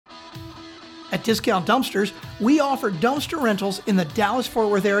At Discount Dumpsters, we offer dumpster rentals in the Dallas-Fort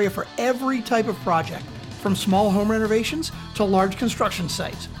Worth area for every type of project, from small home renovations to large construction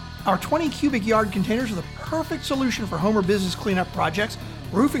sites. Our 20 cubic yard containers are the perfect solution for home or business cleanup projects,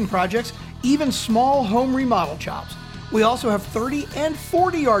 roofing projects, even small home remodel jobs. We also have 30 and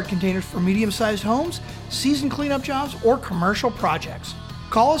 40 yard containers for medium-sized homes, season cleanup jobs, or commercial projects.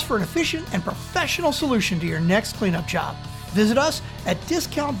 Call us for an efficient and professional solution to your next cleanup job. Visit us at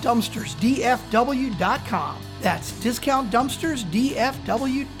DiscountDumpstersDFW.com. That's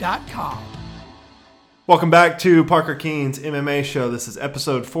DiscountDumpstersDFW.com. Welcome back to Parker Keen's MMA show. This is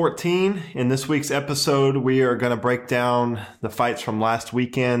episode 14. In this week's episode, we are going to break down the fights from last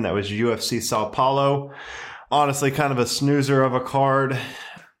weekend. That was UFC Sao Paulo. Honestly, kind of a snoozer of a card.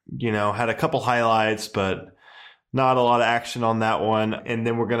 You know, had a couple highlights, but not a lot of action on that one. And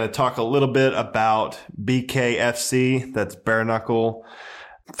then we're going to talk a little bit about BKFC. That's Bare Knuckle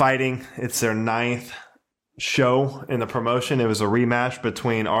Fighting. It's their 9th show in the promotion. It was a rematch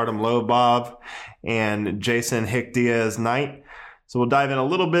between Artem Lobov and Jason Hick Diaz Knight. So we'll dive in a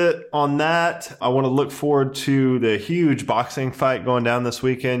little bit on that. I want to look forward to the huge boxing fight going down this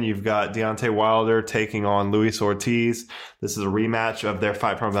weekend. You've got Deontay Wilder taking on Luis Ortiz. This is a rematch of their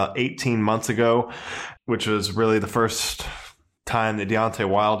fight from about 18 months ago, which was really the first time that Deontay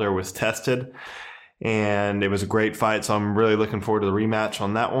Wilder was tested. And it was a great fight, so I'm really looking forward to the rematch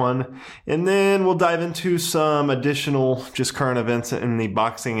on that one. And then we'll dive into some additional just current events in the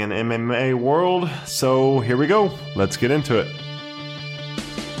boxing and MMA world. So here we go. Let's get into it.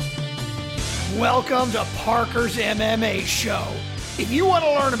 Welcome to Parker's MMA Show. If you want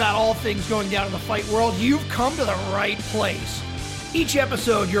to learn about all things going down in the fight world, you've come to the right place. Each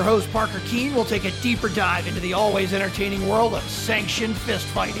episode, your host Parker Keen will take a deeper dive into the always entertaining world of sanctioned fist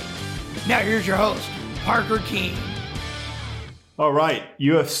fighting. Now here's your host, Parker Keen. All right,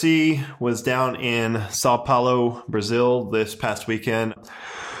 UFC was down in Sao Paulo, Brazil this past weekend.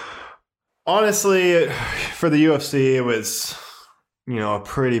 Honestly, for the UFC, it was, a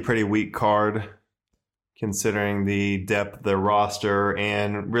pretty weak card considering the depth of their roster,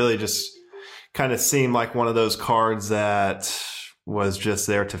 and really just kind of seemed like one of those cards that was just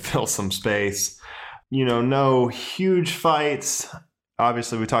there to fill some space. No huge fights.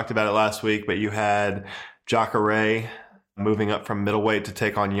 Obviously, we talked about it last week, but you had Jacare moving up from middleweight to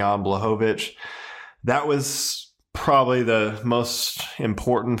take on Jan Blachowicz. That was probably the most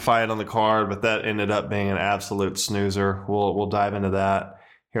important fight on the card, but that ended up being an absolute snoozer. We'll dive into that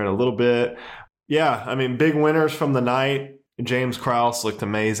here in a little bit. Yeah, big winners from the night. James Krause looked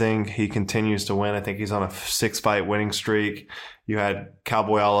amazing. He continues to win. I think he's on a 6-fight winning streak. You had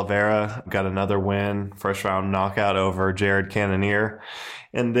Cowboy Oliveira got another win, first round knockout over Jared Cannonier.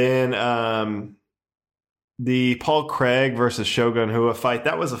 And then the Paul Craig versus Shogun Rua fight,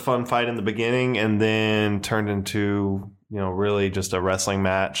 that was a fun fight in the beginning and then turned into, really just a wrestling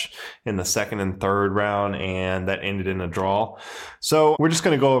match in the second and third round, and that ended in a draw. So we're just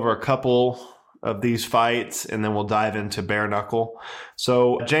going to go over a couple of these fights, and then we'll dive into bare knuckle.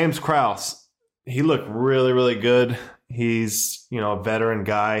 So James Krause, he looked really good. He's, a veteran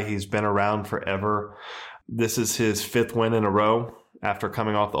guy. He's been around forever. This is his 5th win in a row after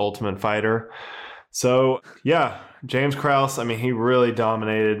coming off the Ultimate Fighter. So yeah, James Krause, he really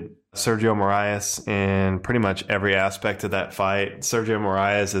dominated Sergio Moraes in pretty much every aspect of that fight. Sergio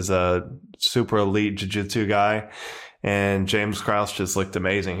Moraes is a super elite jiu-jitsu guy, and James Krause just looked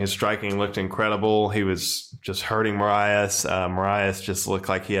amazing. His striking looked incredible. He was just hurting Moraes. Moraes just looked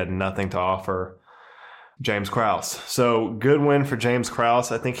like he had nothing to offer James Krause. So good win for James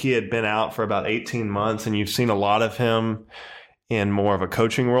Krause. I think he had been out for about 18 months, and you've seen a lot of him in more of a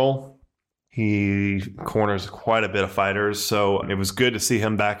coaching role. He corners quite a bit of fighters, so it was good to see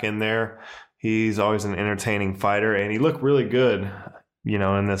him back in there. He's always an entertaining fighter, and he looked really good,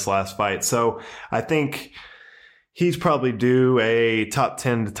 in this last fight. So I think he's probably due a top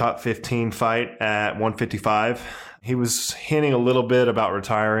 10 to top 15 fight at 155. He was hinting a little bit about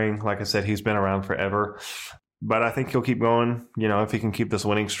retiring. Like I said, he's been around forever, but I think he'll keep going, if he can keep this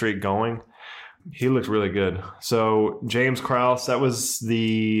winning streak going. He looked really good. So James Krause, that was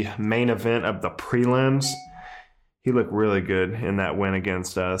the main event of the prelims. He looked really good in that win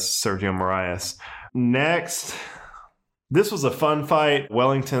against Sergio Moraes. Next, this was a fun fight.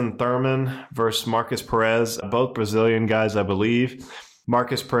 Wellington Thurman versus Marcus Perez, both Brazilian guys, I believe.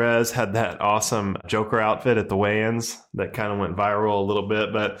 Marcus Perez had that awesome Joker outfit at the weigh-ins that kind of went viral a little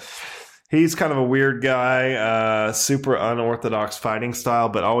bit, but he's kind of a weird guy, super unorthodox fighting style,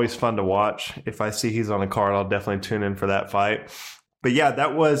 but always fun to watch. If I see he's on a card, I'll definitely tune in for that fight. But yeah,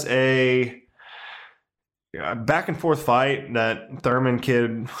 that was a back and forth fight. That Thurman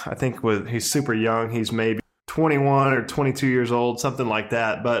kid, I think he's super young. He's maybe 21 or 22 years old, something like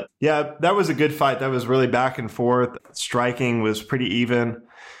that. But yeah, that was a good fight. That was really back and forth. Striking was pretty even.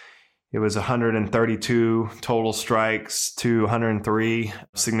 It was 132 total strikes to 103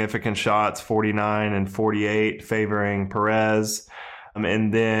 significant shots, 49 and 48 favoring Perez.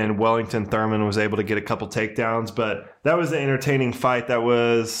 And then Wellington Thurman was able to get a couple takedowns. But that was an entertaining fight.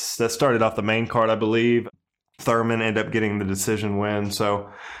 That started off the main card, I believe. Thurman ended up getting the decision win. So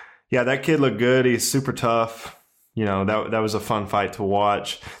yeah, that kid looked good. He's super tough. That was a fun fight to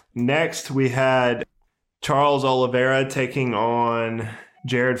watch. Next, we had Charles Oliveira taking on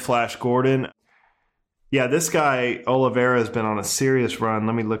Jared Flash Gordon. Yeah, this guy, Oliveira, has been on a serious run.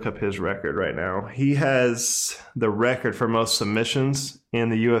 Let me look up his record right now. He has the record for most submissions in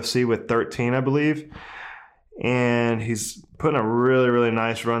the UFC with 13, I believe. And he's putting a really, really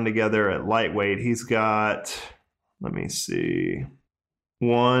nice run together at lightweight. He's got, let me see,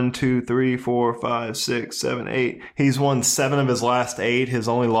 1, 2, 3, 4, 5, 6, 7, 8. He's won 7 of his last 8. His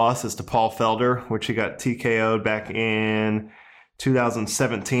only loss is to Paul Felder, which he got TKO'd back in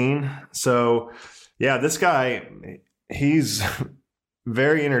 2017. So, yeah, this guy, he's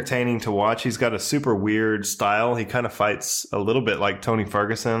very entertaining to watch. He's got a super weird style. He kind of fights a little bit like Tony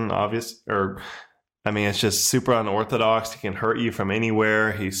Ferguson, it's just super unorthodox. He can hurt you from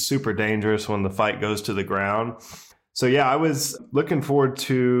anywhere. He's super dangerous when the fight goes to the ground. So, yeah, I was looking forward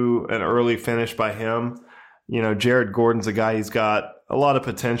to an early finish by him. Jared Gordon's a guy, he's got a lot of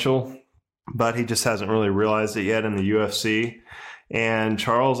potential, but he just hasn't really realized it yet in the UFC. And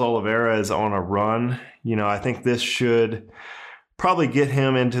Charles Oliveira is on a run. I think this should probably get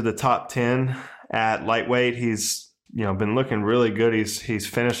him into the top 10 at lightweight. He's been looking really good. He's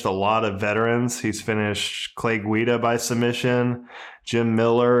finished a lot of veterans. He's finished Clay Guida by submission, Jim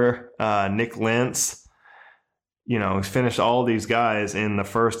Miller, Nick Lentz. He's finished all these guys in the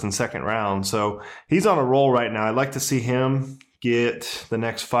first and second round. So he's on a roll right now. I'd like to see him get the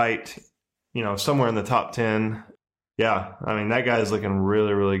next fight, somewhere in the top 10. Yeah, that guy is looking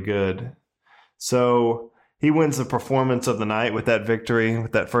really, really good. So he wins the performance of the night with that victory,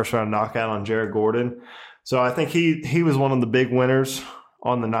 with that first round knockout on Jared Gordon. So I think he was one of the big winners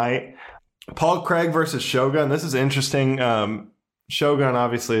on the night. Paul Craig versus Shogun. This is interesting. Shogun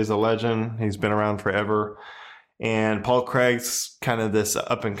obviously is a legend. He's been around forever. And Paul Craig's kind of this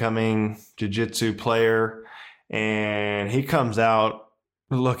up-and-coming jiu-jitsu player. And he comes out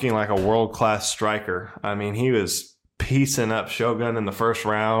looking like a world-class striker. He was piecing up Shogun in the first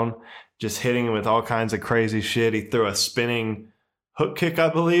round, just hitting him with all kinds of crazy shit. He threw a spinning hook kick, I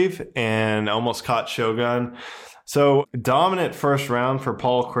believe, and almost caught Shogun. So dominant first round for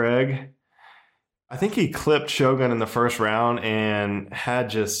Paul Craig. I think he clipped Shogun in the first round and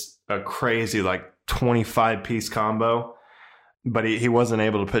had just a crazy 25-piece combo, but he wasn't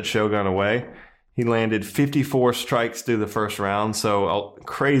able to put Shogun away. He landed 54 strikes through the first round, so a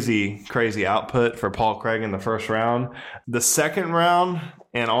crazy output for Paul Craig in the first round. The second round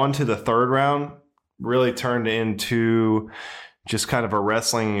and on to the third round really turned into just kind of a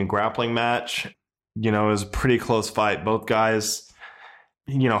wrestling and grappling match. It was a pretty close fight. Both guys,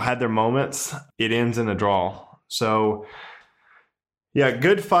 had their moments. It ends in a draw. So, yeah,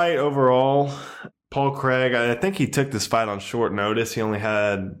 good fight overall. Paul Craig, I think he took this fight on short notice. He only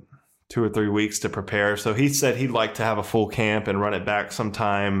had 2 or 3 weeks to prepare. So he said he'd like to have a full camp and run it back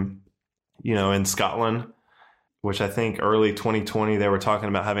sometime, in Scotland, which I think early 2020 they were talking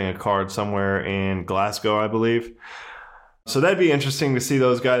about having a card somewhere in Glasgow, I believe. So that'd be interesting to see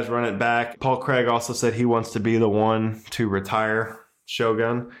those guys run it back. Paul Craig also said he wants to be the one to retire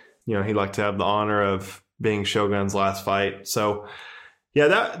Shogun. He'd like to have the honor of being Shogun's last fight. So yeah,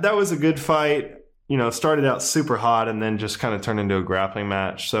 that was a good fight. Started out super hot and then just kind of turned into a grappling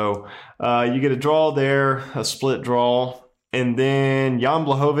match. So you get a draw there, a split draw, and then Jan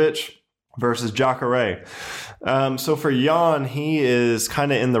Blachowicz versus Jacare. So for Jan, he is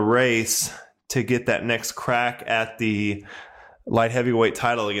kind of in the race to get that next crack at the light heavyweight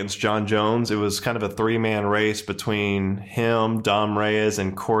title against John Jones. It was kind of a 3-man race between him, Dom Reyes,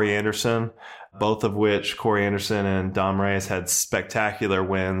 and Corey Anderson, both of which Corey Anderson and Dom Reyes had spectacular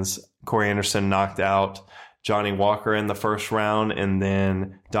wins. Corey Anderson knocked out Johnny Walker in the first round, and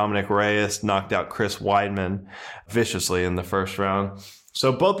then Dominic Reyes knocked out Chris Weidman viciously in the first round.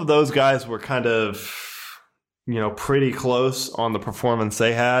 So both of those guys were kind of, pretty close on the performance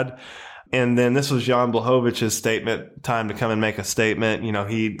they had. And then this was Jan Blachowicz's time to come and make a statement.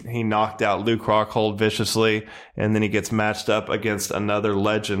 He knocked out Luke Rockhold viciously, and then he gets matched up against another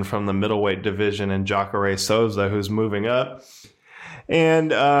legend from the middleweight division in Jacare Souza, who's moving up.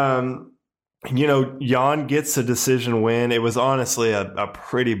 And Jan gets a decision win. It was honestly a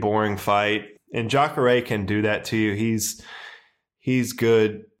pretty boring fight, and Jacare can do that to you. He's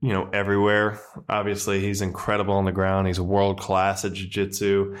good, everywhere. Obviously, he's incredible on the ground. He's world-class at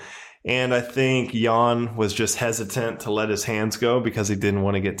jiu-jitsu. And I think Jan was just hesitant to let his hands go because he didn't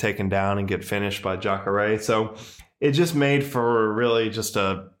want to get taken down and get finished by Jacare. So it just made for really just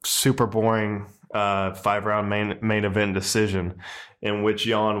a super boring 5-round main event decision in which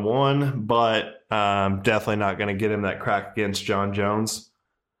Jan won, but definitely not going to get him that crack against Jon Jones.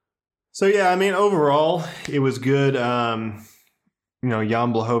 So, yeah, overall, it was good.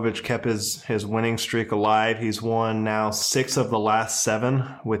 Jan Blachowicz kept his winning streak alive. He's won now 6 of the last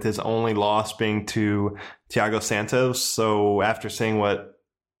 7, with his only loss being to Thiago Santos. So after seeing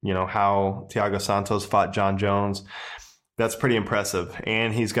how Thiago Santos fought Jon Jones, that's pretty impressive.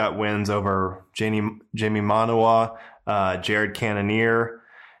 And he's got wins over Jamie Manoa, Jared Cannonier,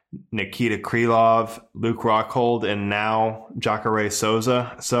 Nikita Krylov, Luke Rockhold, and now Jacare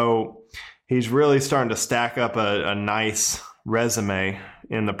Souza. So he's really starting to stack up a nice resume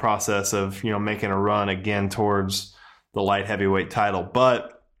in the process of making a run again towards the light heavyweight title.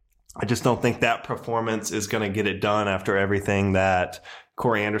 But I just don't think that performance is going to get it done after everything that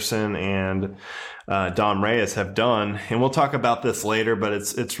Corey Anderson and Dom Reyes have done. And we'll talk about this later, but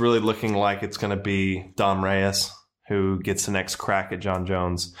it's really looking like it's going to be Dom Reyes who gets the next crack at Jon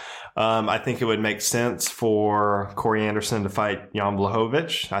Jones. I think it would make sense for Corey Anderson to fight Jan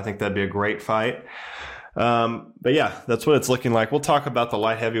Blachowicz. I think that'd be a great fight. But yeah, that's what it's looking like. We'll talk about the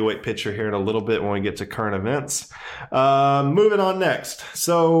light heavyweight picture here in a little bit when we get to current events. Moving on next.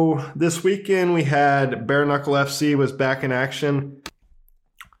 So this weekend we had Bare Knuckle FC was back in action.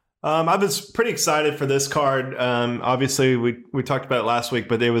 I was pretty excited for this card. Obviously, we talked about it last week,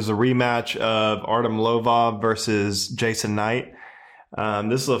 but it was a rematch of Artem Lobov versus Jason Knight.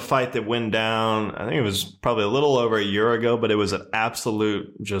 This is a fight that went down, I think it was probably a little over a year ago, but it was an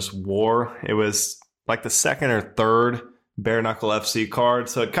absolute just war. It was like the second or third Bare Knuckle FC card.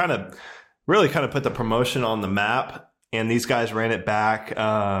 So it really put the promotion on the map, and these guys ran it back.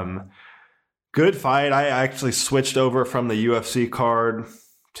 Good fight. I actually switched over from the UFC card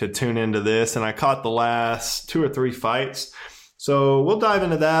to tune into this, and I caught the last 2 or 3 fights. So we'll dive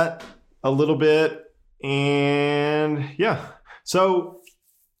into that a little bit. And yeah, so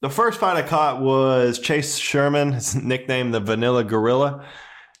the first fight I caught was Chase Sherman, his nickname the Vanilla Gorilla,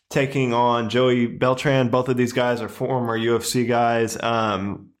 taking on Joey Beltran. Both of these guys are former UFC guys.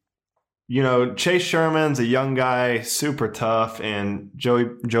 Chase Sherman's a young guy, super tough, and Joey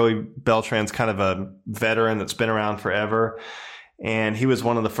Beltran's kind of a veteran that's been around forever. And he was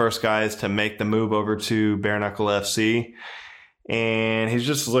one of the first guys to make the move over to Bare Knuckle FC. And he's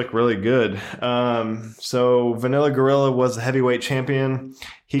just looked really good. So Vanilla Gorilla was the heavyweight champion.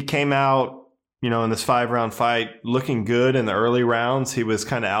 He came out, in this 5-round fight looking good in the early rounds. He was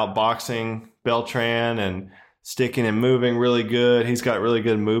kind of outboxing Beltran and sticking and moving really good. He's got really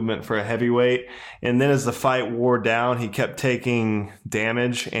good movement for a heavyweight. And then as the fight wore down, he kept taking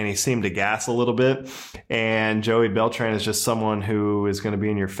damage and he seemed to gas a little bit. And Joey Beltran is just someone who is going to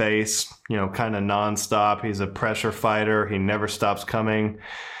be in your face, kind of nonstop. He's a pressure fighter. He never stops coming.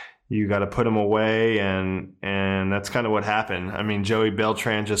 You got to put him away. And that's kind of what happened. Joey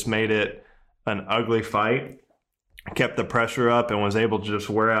Beltran just made it an ugly fight, kept the pressure up, and was able to just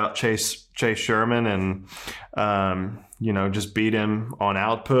wear out Chase Sherman and, just beat him on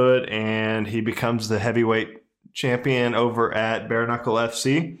output. And he becomes the heavyweight champion over at Bare Knuckle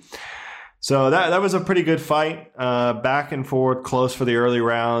FC. So that was a pretty good fight, back and forth, close for the early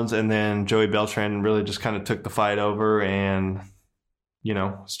rounds. And then Joey Beltran really just kind of took the fight over and,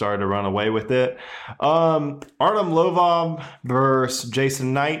 started to run away with it. Artem Lobov versus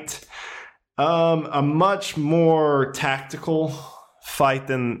Jason Knight. A much more tactical fight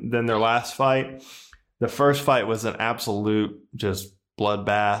than their last fight. The first fight was an absolute just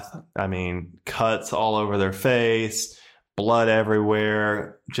bloodbath. Cuts all over their face, blood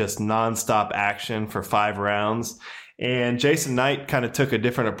everywhere, just nonstop action for 5 rounds. And Jason Knight kind of took a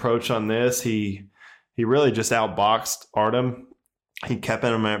different approach on this. He really just outboxed Artem. He kept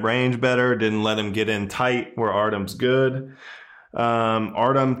him at range better, didn't let him get in tight where Artem's good.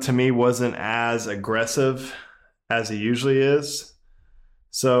 Artem to me wasn't as aggressive as he usually is.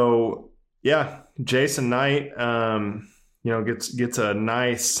 So yeah, Jason Knight, gets a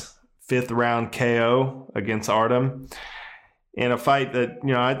nice 5th round KO against Artem in a fight that,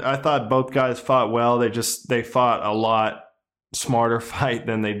 I thought both guys fought well. They fought a lot smarter fight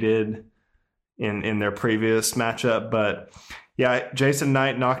than they did in their previous matchup. But yeah, Jason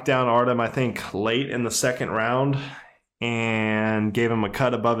Knight knocked down Artem, I think late in the 2nd round. and gave him a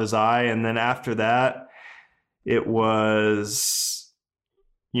cut above his eye. And then after that, it was,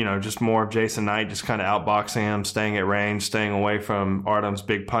 just more of Jason Knight just kind of outboxing him, staying at range, staying away from Artem's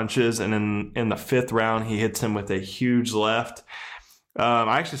big punches. And in the 5th round, he hits him with a huge left.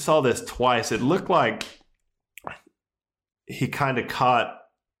 I actually saw this twice. It looked like he kind of caught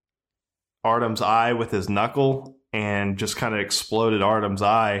Artem's eye with his knuckle and just kind of exploded Artem's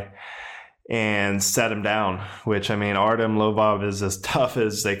eye and set him down, which, Artem Lobov is as tough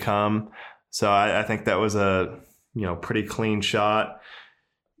as they come. So I think that was a, pretty clean shot.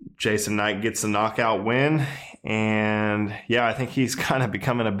 Jason Knight gets the knockout win. And yeah, I think he's kind of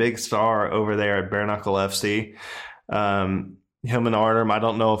becoming a big star over there at Bare Knuckle FC. Him and Artem, I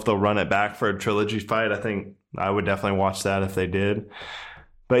don't know if they'll run it back for a trilogy fight. I think I would definitely watch that if they did.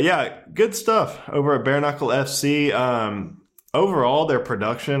 But yeah, good stuff over at Bare Knuckle FC. Overall, their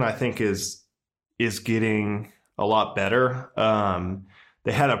production, I think, is getting a lot better.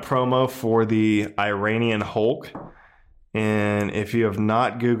 They had a promo for the Iranian Hulk. And if you have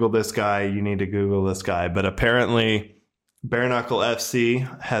not Googled this guy, you need to Google this guy. But apparently, Bare Knuckle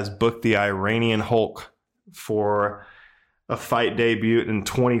FC has booked the Iranian Hulk for a fight debut in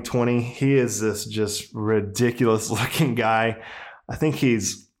 2020. He is this just ridiculous looking guy. I think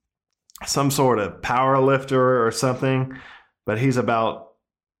he's some sort of power lifter or something, but he's about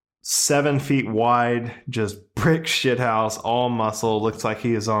 7 feet wide, just brick shithouse, all muscle. Looks like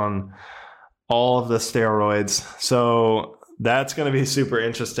he is on all of the steroids. So that's going to be super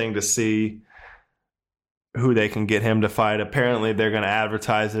interesting to see who they can get him to fight. Apparently, they're going to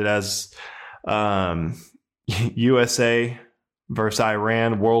advertise it as USA versus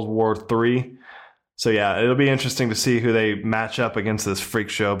Iran, World War III. So yeah, it'll be interesting to see who they match up against this freak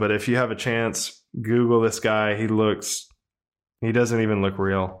show. But if you have a chance, Google this guy. He doesn't even look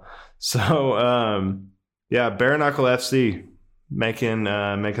real. So yeah, Bare Knuckle FC making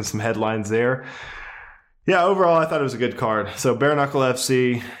some headlines there. Yeah, overall, I thought it was a good card. So Bare Knuckle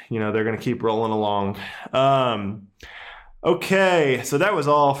FC, they're going to keep rolling along. Okay, so that was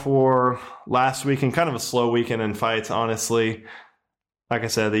all for last weekend. Kind of a slow weekend in fights, honestly. Like I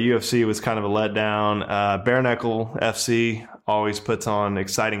said, the UFC was kind of a letdown. Bare Knuckle FC always puts on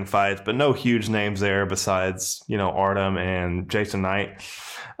exciting fights, but no huge names there besides, Artem and Jason Knight.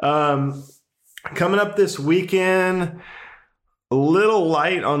 Coming up this weekend, a little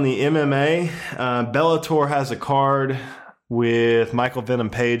light on the MMA. Bellator has a card with Michael Venom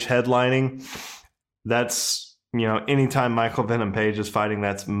Page headlining. That's, anytime Michael Venom Page is fighting,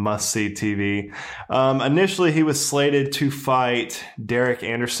 that's must-see TV. Initially, he was slated to fight Derek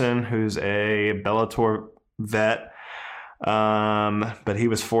Anderson, who's a Bellator vet, but he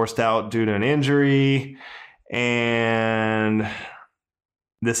was forced out due to an injury. And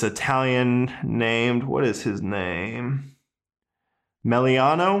this Italian named, what is his name?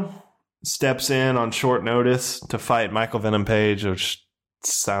 Meliano steps in on short notice to fight Michael Venom Page, which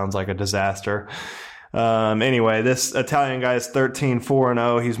sounds like a disaster. Anyway, this Italian guy is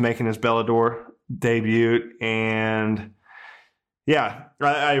 13-4-0. He's making his Bellator debut. And yeah,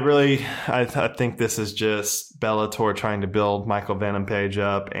 I think this is just Bellator trying to build Michael Venom Page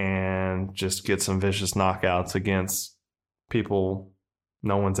up and just get some vicious knockouts against people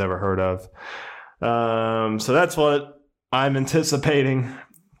no one's ever heard of. So that's what I'm anticipating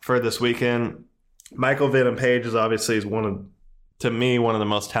for this weekend. Michael Venom Page is obviously one of the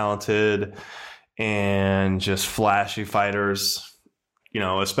most talented and just flashy fighters,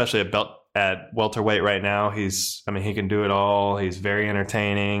 especially at welterweight right now. He can do it all. He's very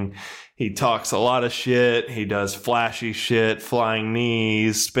entertaining. He talks a lot of shit. He does flashy shit, flying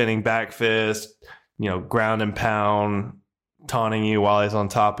knees, spinning back fist, ground and pound, taunting you while he's on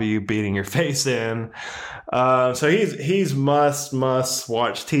top of you, beating your face in. So he's must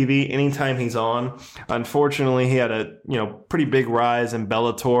watch TV anytime he's on. Unfortunately, he had a pretty big rise in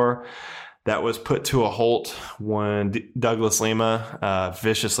Bellator that was put to a halt when Douglas Lima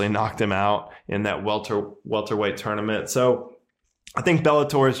viciously knocked him out in that welterweight tournament. So I think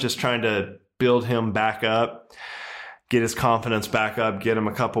Bellator is just trying to build him back up, get his confidence back up, get him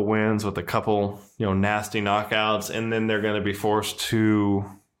a couple wins with a couple nasty knockouts, and then they're going to be forced to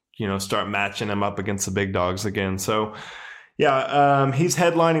start matching him up against the big dogs again. So yeah, he's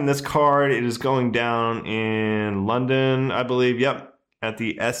headlining this card. It is going down in London, I believe. Yep. At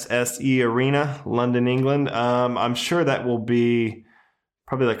the SSE Arena, London, England. I'm sure that will be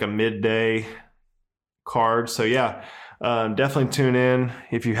probably like a midday card. So yeah, definitely tune in.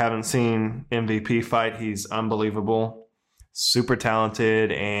 If you haven't seen MVP fight, he's unbelievable, super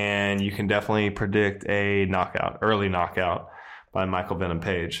talented, and you can definitely predict a early knockout by Michael Venom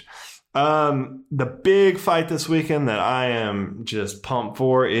Page. The big fight this weekend that I am just pumped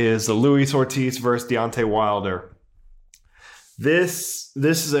for is the Luis Ortiz versus Deontay Wilder. This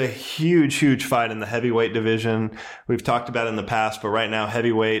is a huge fight in the heavyweight division. We've talked about it in the past, but right now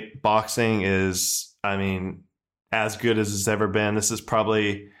heavyweight boxing is, I mean, as good as it's ever been. This is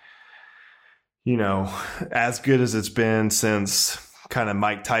probably, as good as it's been since kind of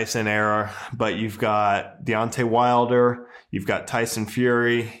Mike Tyson era. But you've got Deontay Wilder, you've got Tyson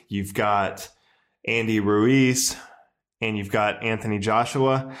Fury, you've got Andy Ruiz, and you've got Anthony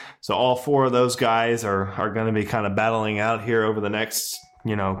Joshua. So all four of those guys are going to be kind of battling out here over the next,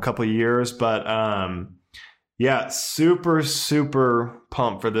 couple of years. But yeah, super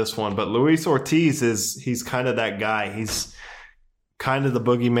pumped for this one. But Luis Ortiz he's kind of that guy. He's kind of the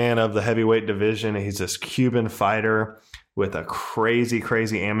boogeyman of the heavyweight division. He's this Cuban fighter with a crazy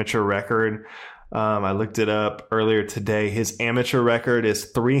amateur record. I looked it up earlier today. His amateur record is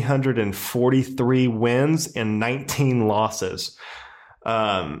 343 wins and 19 losses.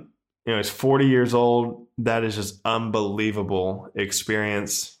 He's 40 years old. That is just unbelievable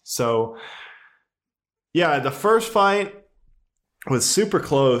experience. So, yeah, the first fight was super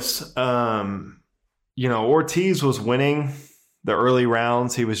close. Ortiz was winning the early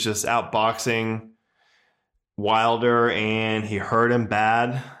rounds. He was just outboxing Wilder, and he hurt him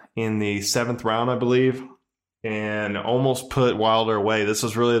bad in the 7th round, I believe, and almost put Wilder away. This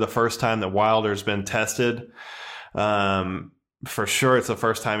was really the first time that Wilder's been tested. For sure, it's the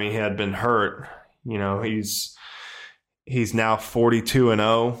first time he had been hurt. He's now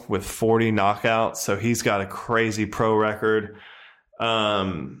 42-0 with 40 knockouts, so he's got a crazy pro record.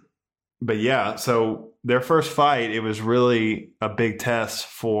 But yeah, so their first fight, it was really a big test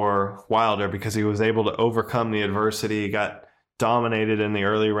for Wilder because he was able to overcome the adversity. He got dominated in the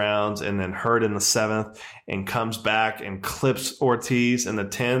early rounds and then hurt in the 7th and comes back and clips Ortiz in the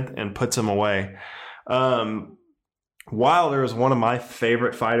 10th and puts him away. Wilder is one of my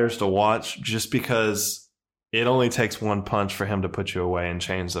favorite fighters to watch just because it only takes one punch for him to put you away and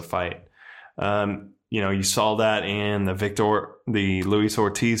change the fight. You saw that in the Luis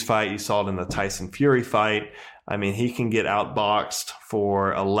Ortiz fight. You saw it in the Tyson Fury fight. I mean, he can get outboxed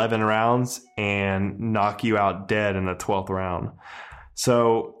for 11 rounds and knock you out dead in the 12th round.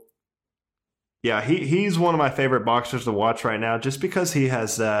 So, yeah, he's one of my favorite boxers to watch right now just because he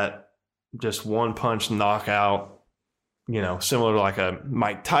has that just one-punch knockout, similar to like a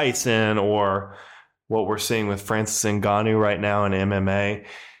Mike Tyson or what we're seeing with Francis Ngannou right now in MMA.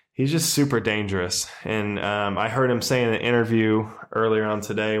 He's just super dangerous. And I heard him say in an interview earlier on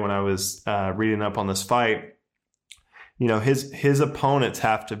today when I was reading up on this fight, his opponents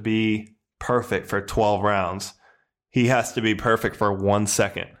have to be perfect for 12 rounds. He has to be perfect for 1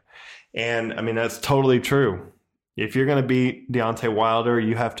 second. And, I mean, that's totally true. If you're going to beat Deontay Wilder,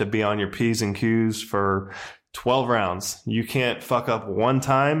 you have to be on your P's and Q's for 12 rounds. You can't fuck up one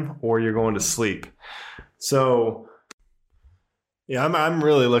time or you're going to sleep. So, yeah, I'm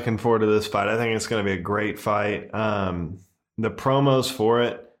really looking forward to this fight. I think it's going to be a great fight. The promos for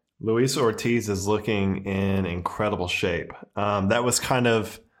it, Luis Ortiz is looking in incredible shape. That was kind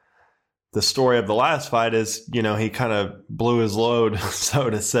of the story of the last fight is, he kind of blew his load, so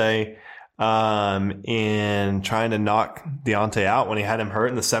to say, in trying to knock Deontay out when he had him hurt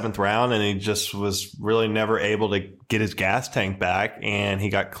in the 7th round, and he just was really never able to get his gas tank back, and he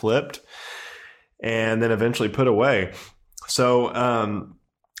got clipped and then eventually put away. So,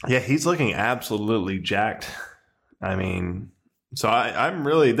 yeah, he's looking absolutely jacked. I mean, so I'm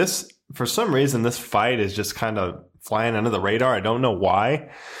really for some reason, this fight is just kind of flying under the radar. I don't know why,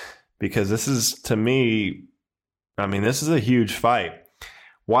 because this is, to me, this is a huge fight.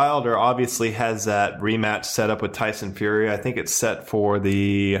 Wilder obviously has that rematch set up with Tyson Fury. I think it's set for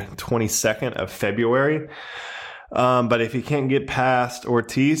the 22nd of February. But if he can't get past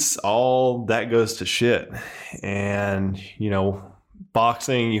Ortiz, all that goes to shit. And,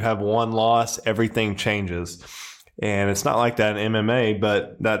 boxing, you have one loss, everything changes. And it's not like that in MMA,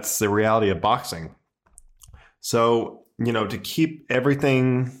 but that's the reality of boxing. So, to keep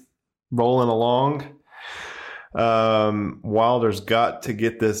everything rolling along, Wilder's got to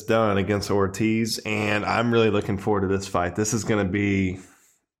get this done against Ortiz. And I'm really looking forward to this fight. This is going to be...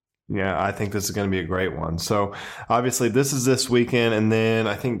 Yeah, I think this is going to be a great one. So, obviously, this is this weekend. And then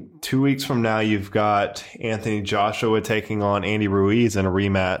I think 2 weeks from now, you've got Anthony Joshua taking on Andy Ruiz in a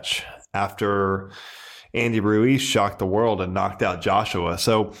rematch after Andy Ruiz shocked the world and knocked out Joshua.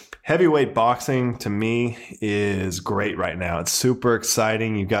 So, heavyweight boxing, to me, is great right now. It's super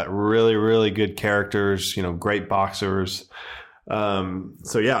exciting. You've got really, really good characters, great boxers.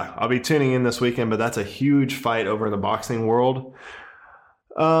 So, yeah, I'll be tuning in this weekend. But that's a huge fight over in the boxing world.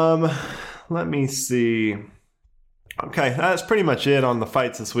 Let me see. Okay, that's pretty much it on the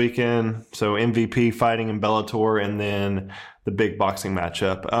fights this weekend. So MVP fighting in Bellator, and then the big boxing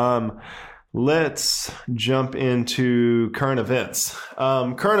matchup. Let's jump into current events.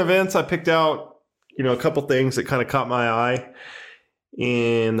 Current events, I picked out, a couple things that kind of caught my eye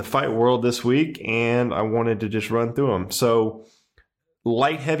in the fight world this week, and I wanted to just run through them. So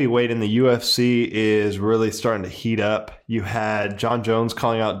light heavyweight in the UFC is really starting to heat up. You had Jon Jones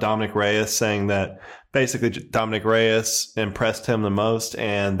calling out Dominic Reyes, saying that basically Dominic Reyes impressed him the most,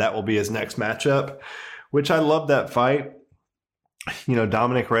 and that will be his next matchup, which I love that fight.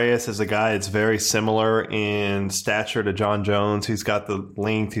 Dominic Reyes is a guy that's very similar in stature to Jon Jones. He's got the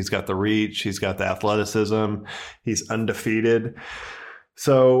length, he's got the reach, he's got the athleticism, he's undefeated.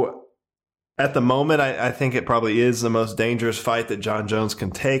 So at the moment, I think it probably is the most dangerous fight that Jon Jones can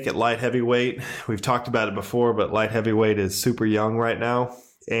take at light heavyweight. We've talked about it before, but light heavyweight is super young right now.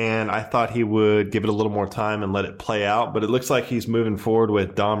 And I thought he would give it a little more time and let it play out. But it looks like he's moving forward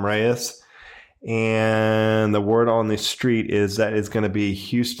with Dom Reyes. And the word on the street is that it's going to be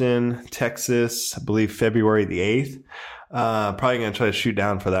Houston, Texas, I believe February the 8th. Probably going to try to shoot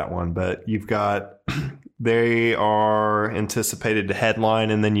down for that one. But you've got, they are anticipated to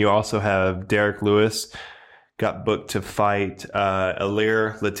headline. And then you also have Derek Lewis got booked to fight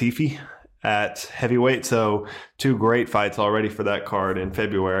Ilir Latifi at heavyweight. So 2 great fights already for that card in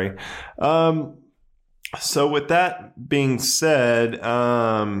February. So with that being said,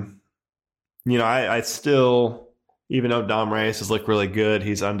 I still, even though Dom Reyes has looked really good,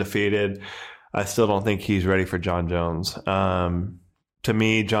 he's undefeated, I still don't think he's ready for Jon Jones. To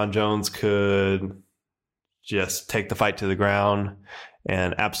me, Jon Jones could just take the fight to the ground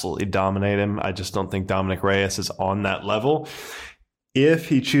and absolutely dominate him. I just don't think Dominic Reyes is on that level. If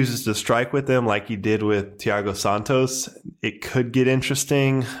he chooses to strike with him like he did with Thiago Santos, it could get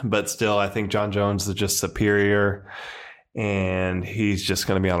interesting, but still, I think Jon Jones is just superior, and he's just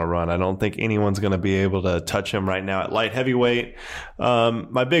going to be on a run. I don't think anyone's going to be able to touch him right now at light heavyweight.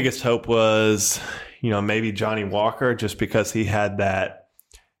 My biggest hope was, maybe Johnny Walker, just because he had that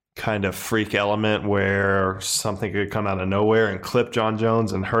kind of freak element where something could come out of nowhere and clip Jon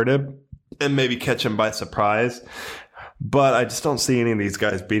Jones and hurt him and maybe catch him by surprise. But I just don't see any of these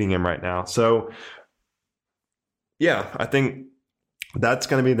guys beating him right now. So, yeah, I think that's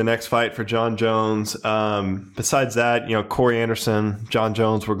going to be the next fight for Jon Jones. Besides that, Corey Anderson, Jon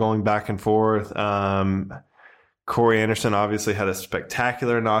Jones were going back and forth. Corey Anderson obviously had a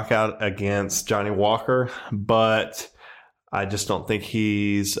spectacular knockout against Johnny Walker, but I just don't think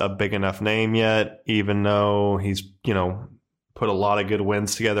he's a big enough name yet, even though he's, put a lot of good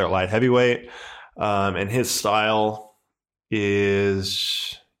wins together at light heavyweight. And his style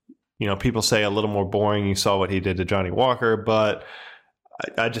is, people say a little more boring. You saw what he did to Johnny Walker, but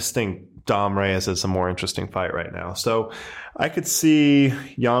I just think Dom Reyes is a more interesting fight right now. So I could see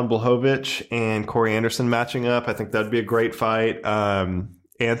Jan Blachowicz and Corey Anderson matching up. I think that'd be a great fight.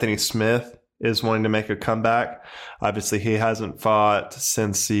 Anthony Smith is wanting to make a comeback. Obviously, he hasn't fought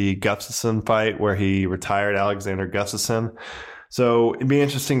since the Gustafsson fight where he retired Alexander Gustafsson. So it'd be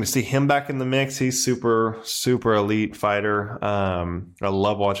interesting to see him back in the mix. He's super, super elite fighter. I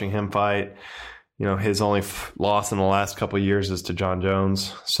love watching him fight. His only loss in the last couple of years is to Jon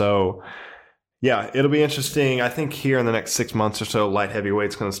Jones. So, yeah, it'll be interesting. I think here in the next 6 months or so, light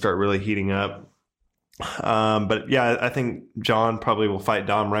heavyweight's going to start really heating up. But, yeah, I think Jon probably will fight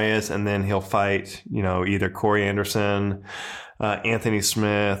Dom Reyes, and then he'll fight, either Corey Anderson, Anthony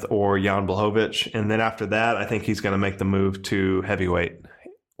Smith, or Jan Blachowicz. And then after that, I think he's going to make the move to heavyweight.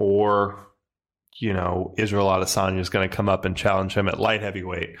 Or, Israel Adesanya is going to come up and challenge him at light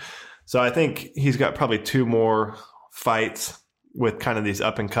heavyweight. So I think he's got probably 2 more fights with kind of these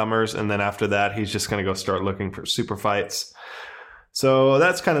up-and-comers, and then after that, he's just going to go start looking for super fights. So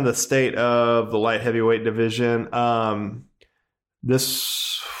that's kind of the state of the light heavyweight division.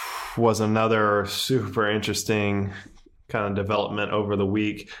 This was another super interesting kind of development over the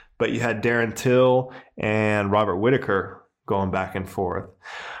week, but you had Darren Till and Robert Whittaker going back and forth.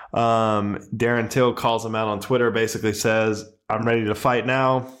 Darren Till calls him out on Twitter, basically says, "I'm ready to fight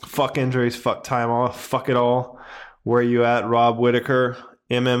now. Fuck injuries, fuck time off, fuck it all. Where you at, Rob Whittaker?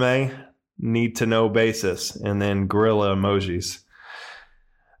 MMA? Need to know basis." And then gorilla emojis.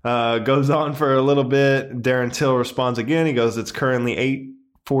 Goes on for a little bit. Darren Till responds again. He goes, "It's currently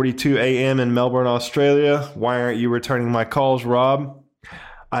 8:42 a.m. in Melbourne, Australia. Why aren't you returning my calls, Rob?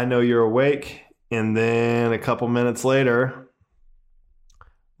 I know you're awake." And then a couple minutes later,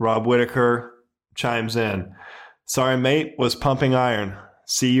 Rob Whittaker chimes in. "Sorry, mate, was pumping iron.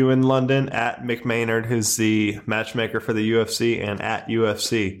 see you in London at Mick Maynard, who's the matchmaker for the UFC, and at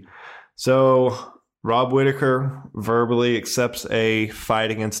UFC. So Rob Whittaker verbally accepts a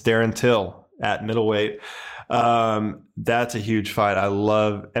fight against Darren Till at middleweight. That's a huge fight. I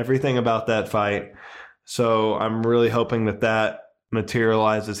love everything about that fight. So I'm really hoping that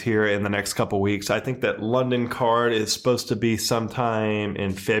materializes here in the next couple weeks. I think that London card is supposed to be sometime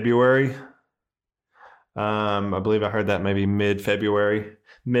in February. I believe I heard that maybe mid-February,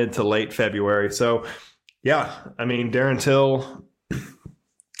 mid to late February. So, yeah, I mean, Darren Till,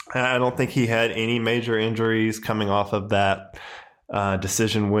 I don't think he had any major injuries coming off of that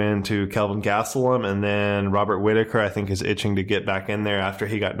decision win to Kelvin Gastelum. And then Robert Whittaker, I think, is itching to get back in there after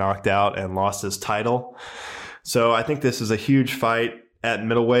he got knocked out and lost his title. So I think this is a huge fight at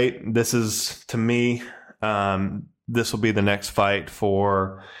middleweight. This is, to me, this will be the next fight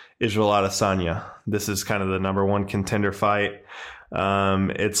for Israel Adesanya. This is kind of the number one contender fight.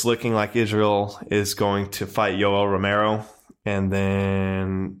 It's looking like Israel is going to fight Yoel Romero, and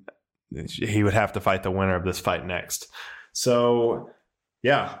then he would have to fight the winner of this fight next. So,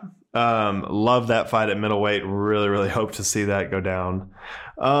 yeah, love that fight at middleweight. Really, really hope to see that go down.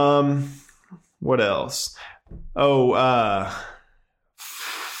 What else? 4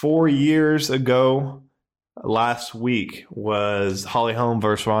 years ago, last week, was Holly Holm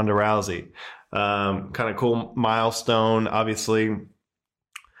versus Ronda Rousey. Kind of cool milestone. Obviously,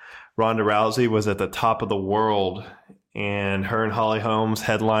 Ronda Rousey was at the top of the world, and her and Holly Holmes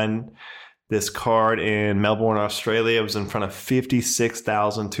headlined this card in Melbourne, Australia. It was in front of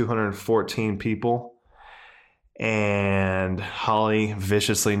 56,214 people, and Holly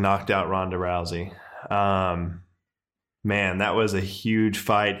viciously knocked out Ronda Rousey. Man, that was a huge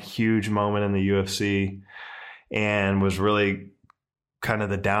fight, huge moment in the UFC, and was really kind of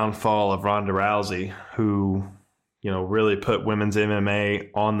the downfall of Ronda Rousey, who, really put women's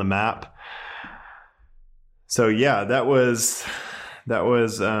MMA on the map. So yeah, that was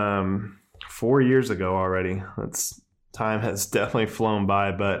 4 years ago already. Time has definitely flown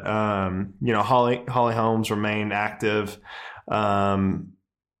by, but Holly Holmes remained active. That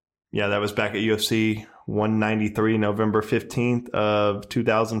was back at UFC 193, November 15th of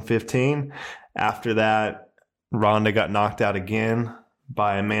 2015. After that, Ronda got knocked out again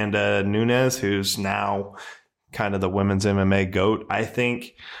by Amanda Nunes, who's now kind of the women's MMA GOAT, I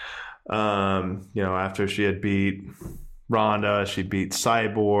think. After she had beat Ronda, she beat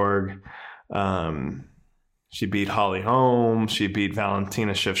Cyborg, she beat Holly Holm, she beat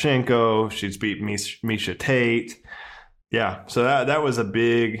Valentina Shevchenko, she's beat Miesha Tate. Yeah, so that was a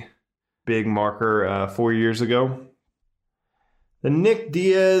big marker 4 years ago. The Nick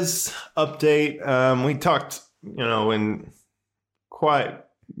Diaz update, we talked, in quite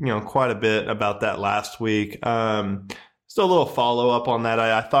a bit about that last week. Still a little follow-up on that.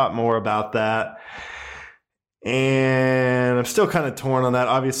 I thought more about that, and I'm still kind of torn on that.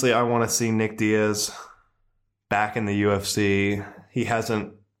 Obviously, I want to see Nick Diaz back in the UFC. He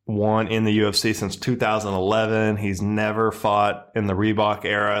hasn't won in the UFC since 2011. He's never fought in the Reebok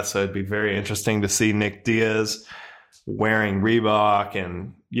era, so it'd be very interesting to see Nick Diaz wearing Reebok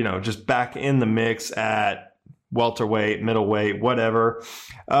and, just back in the mix at welterweight, middleweight, whatever.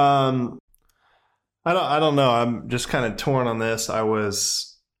 I don't know. I'm just kind of torn on this. I've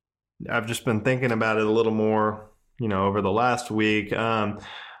just been thinking about it a little more, over the last week. I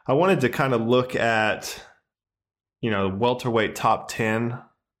wanted to kind of look at, welterweight top 10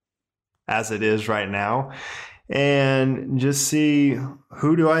 as it is right now, and just see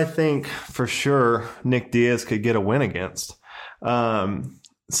who do I think for sure Nick Diaz could get a win against.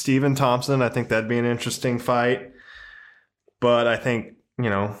 Stephen Thompson, I think that'd be an interesting fight, but I think,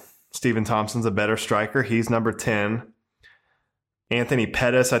 Stephen Thompson's a better striker. He's number 10. Anthony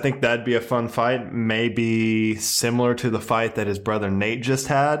Pettis, I think that'd be a fun fight, maybe similar to the fight that his brother Nate just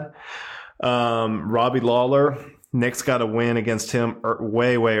had. Robbie Lawler, Nick's got a win against him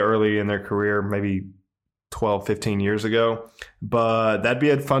way, way early in their career, maybe 12, 15 years ago. But that'd be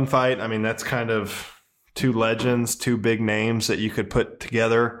a fun fight. I mean, that's kind of two legends, two big names that you could put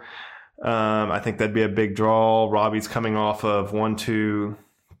together. I think that'd be a big draw. Robbie's coming off of 1, 2,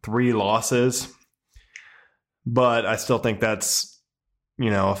 3 losses. But I still think that's,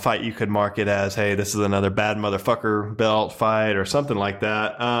 a fight you could market as, hey, this is another bad motherfucker belt fight or something like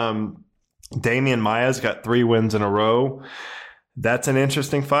that. Damian Maia's got 3 wins in a row. That's an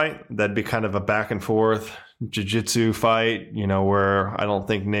interesting fight. That'd be kind of a back and forth jiu-jitsu fight, where I don't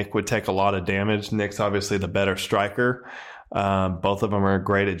think Nick would take a lot of damage. Nick's obviously the better striker. Both of them are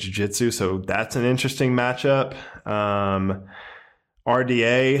great at jiu-jitsu, so that's an interesting matchup.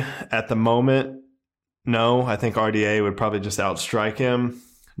 RDA at the moment, no, I think RDA would probably just outstrike him.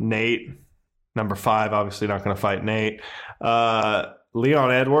 Nate. Number 5, obviously not going to fight Nate.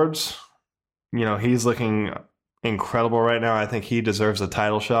 Leon Edwards, he's looking incredible right now. I think he deserves a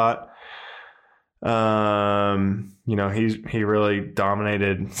title shot. He really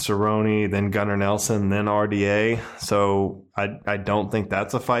dominated Cerrone, then Gunnar Nelson, then RDA. So I don't think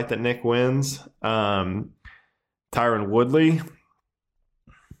that's a fight that Nick wins. Tyron Woodley,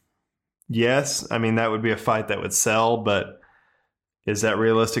 yes. I mean, that would be a fight that would sell, but is that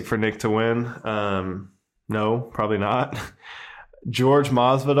realistic for Nick to win? No, probably not. George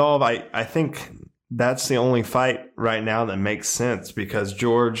Masvidal, I think that's the only fight right now that makes sense because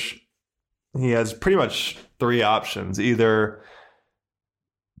George, he has pretty much 3 options. Either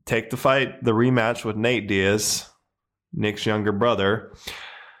take the rematch with Nate Diaz, Nick's younger brother,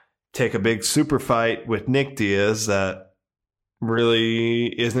 take a big super fight with Nick Diaz that really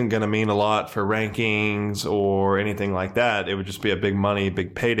isn't going to mean a lot for rankings or anything like that. It would just be a big money,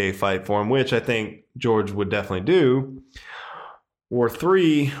 big payday fight for him, which I think George would definitely do. Or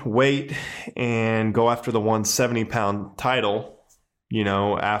 3, wait and go after the 170-pound title,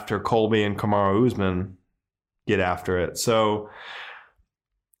 after Colby and Kamaru Usman get after it. So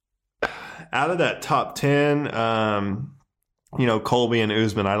out of that top 10, Colby and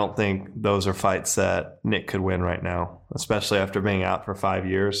Usman, I don't think those are fights that Nick could win right now, especially after being out for 5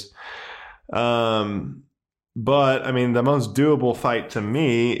 years. But, I mean, the most doable fight to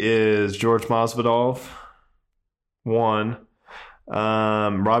me is George Masvidal, 1,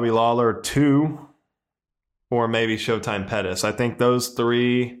 Robbie Lawler, 2, or maybe Showtime Pettis. I think those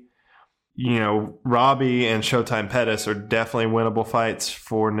 3, Robbie and Showtime Pettis are definitely winnable fights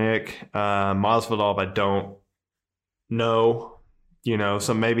for Nick. Masvidal, I don't know,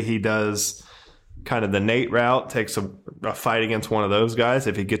 so maybe he does kind of the Nate route, takes a fight against one of those guys.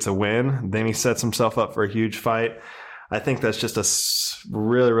 If he gets a win, then he sets himself up for a huge fight. I think that's just a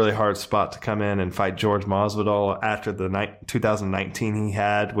really, really hard spot to come in and fight George Masvidal after the 2019 he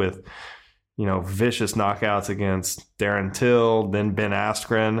had with, vicious knockouts against Darren Till, then Ben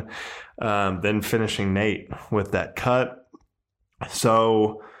Askren, then finishing Nate with that cut.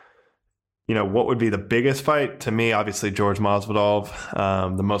 So, what would be the biggest fight? To me, obviously, George Masvidal.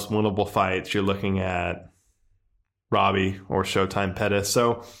 The most winnable fights, you're looking at Robbie or Showtime Pettis.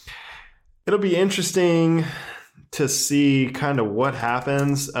 So it'll be interesting to see kind of what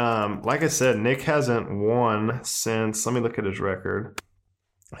happens. Like I said, Nick hasn't won since, let me look at his record.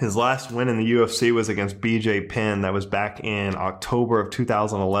 His last win in the UFC was against BJ Penn. That was back in October of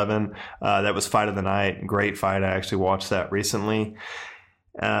 2011. That was Fight of the Night. Great fight. I actually watched that recently.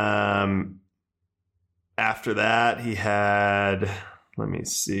 After that, he had,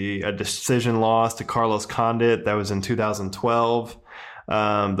 a decision loss to Carlos Condit. That was in 2012.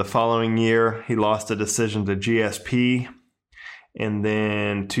 The following year, he lost a decision to GSP. And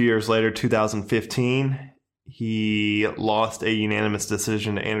then 2 years later, 2015, he lost a unanimous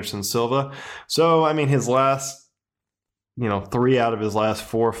decision to Anderson Silva. So, I mean, his last, 3 out of his last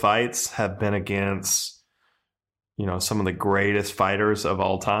 4 fights have been against, some of the greatest fighters of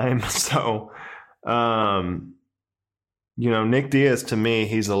all time. So, Nick Diaz, to me,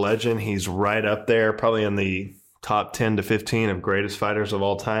 he's a legend. He's right up there, probably in the top 10 to 15 of greatest fighters of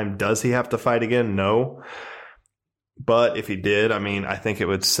all time. Does he have to fight again? No. But if he did, I think it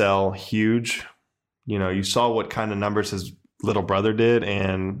would sell huge. You saw what kind of numbers his little brother did.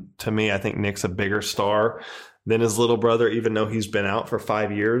 And to me, I think Nick's a bigger star than his little brother, even though he's been out for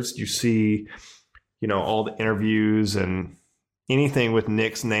 5 years. You see, all the interviews and anything with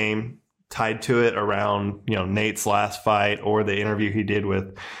Nick's name tied to it around, Nate's last fight or the interview he did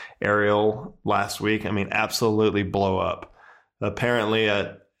with Ariel last week. Absolutely blow up. Apparently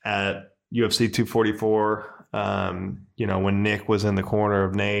at UFC 244, when Nick was in the corner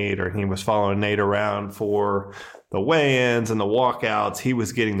of Nate or he was following Nate around for the weigh-ins and the walkouts, he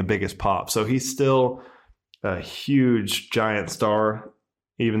was getting the biggest pop. So he's still a huge, giant star,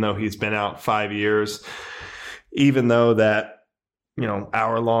 even though he's been out 5 years, even though that,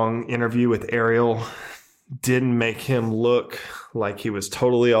 hour-long interview with Ariel didn't make him look like he was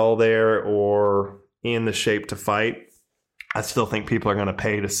totally all there or in the shape to fight. I still think people are going to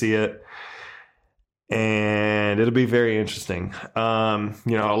pay to see it. And it'll be very interesting. A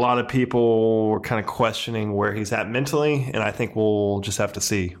lot of people were kind of questioning where he's at mentally, and I think we'll just have to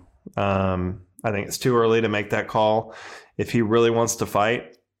see. I think it's too early to make that call. If he really wants to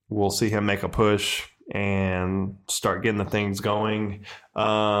fight, we'll see him make a push and start getting the things going.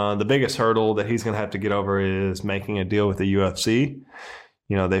 The biggest hurdle that he's going to have to get over is making a deal with the UFC.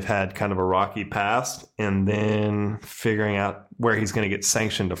 They've had kind of a rocky past, and then figuring out where he's going to get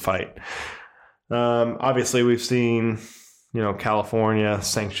sanctioned to fight. Obviously, we've seen, California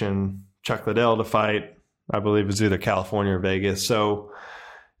sanctioned Chuck Liddell to fight. I believe it was either California or Vegas. So,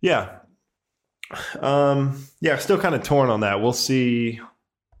 yeah. Still kind of torn on that. We'll see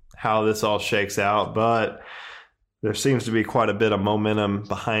how this all shakes out, but there seems to be quite a bit of momentum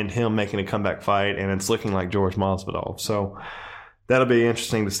behind him making a comeback fight, and it's looking like George Masvidal. So that'll be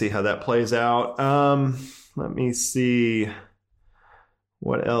interesting to see how that plays out. Let me see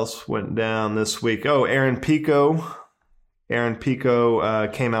what else went down this week. Oh, Aaron Pico. Aaron Pico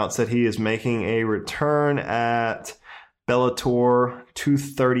came out and said he is making a return at Bellator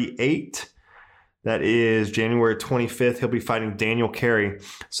 238. That is January 25th. He'll be fighting Daniel Carey.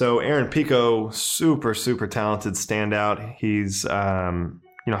 So Aaron Pico, super, super talented standout. He's,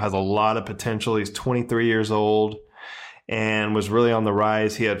 has a lot of potential. He's 23 years old and was really on the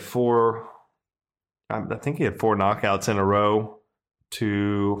rise. He had four knockouts in a row.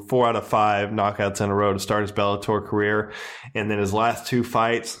 4 out of 5 knockouts in a row to start his Bellator career. And then his last 2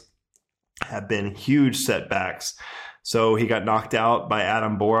 fights have been huge setbacks. So he got knocked out by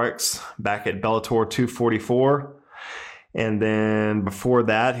Adam Borics back at Bellator 244. And then before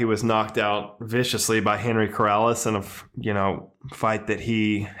that, he was knocked out viciously by Henry Corrales in a fight that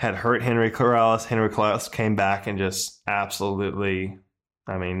he had hurt Henry Corrales. Henry Corrales came back and just absolutely,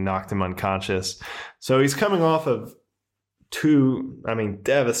 knocked him unconscious. So he's coming off of 2,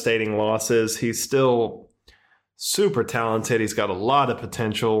 devastating losses. He's still super talented. He's got a lot of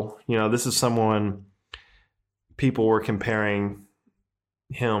potential. This is someone people were comparing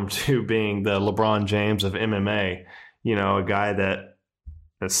him to being the LeBron James of MMA, a guy that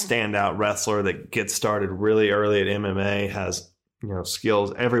a standout wrestler that gets started really early at MMA, has,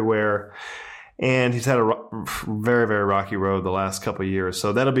 skills everywhere. And he's had a very, very rocky road the last couple of years.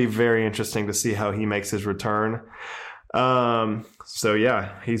 So that'll be very interesting to see how he makes his return.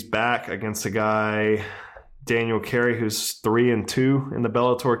 He's back against a guy, Daniel Carey, who's 3-2 in the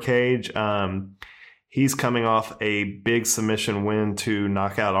Bellator cage. He's coming off a big submission win to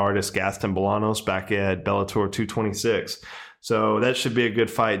knockout artist Gaston Bolanos back at Bellator 226. So that should be a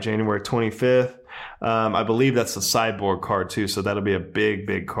good fight, January 25th. I believe that's the Cyborg card too, so that'll be a big,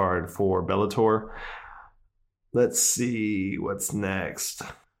 big card for Bellator. Let's see what's next.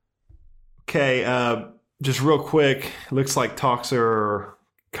 Okay, just real quick, looks like talks are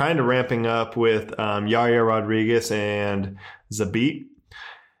kind of ramping up with Yair Rodriguez and Zabit.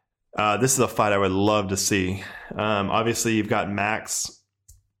 This is a fight I would love to see. Obviously, you've got Max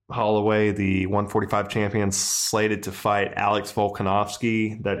Holloway, the 145 champion, slated to fight Alex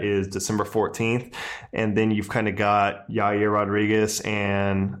Volkanovski. That is December 14th. And then you've kind of got Yair Rodriguez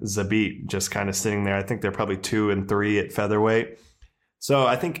and Zabit just kind of sitting there. I think they're probably 2-3 at featherweight. So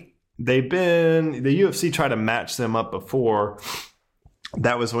I think the UFC tried to match them up before.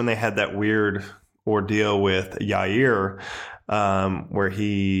 That was when they had that weird ordeal with Yair, where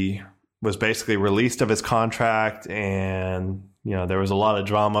he was basically released of his contract, and there was a lot of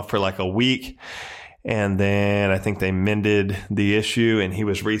drama for like a week, and then I think they mended the issue and he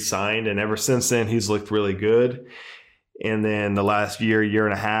was re-signed, and ever since then he's looked really good. And then the last year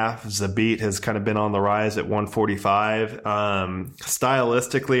and a half, Zabit has kind of been on the rise at 145.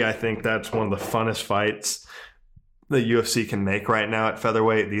 Stylistically, I think that's one of the funnest fights the UFC can make right now at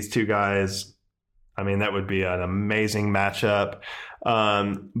featherweight. These two guys, that would be an amazing matchup.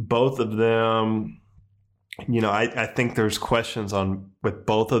 Both of them, I think there's questions with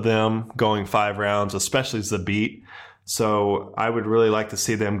both of them going 5 rounds, especially Zabit. So I would really like to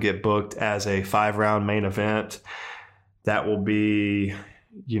see them get booked as a 5-round main event. That will be,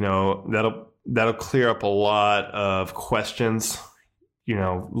 that'll clear up a lot of questions,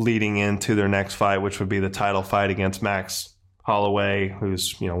 leading into their next fight, which would be the title fight against Max Holloway,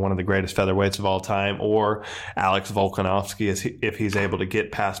 who's one of the greatest featherweights of all time, or Alex Volkanovski, if he's able to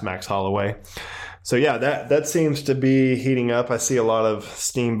get past Max Holloway. So yeah, that seems to be heating up. I see a lot of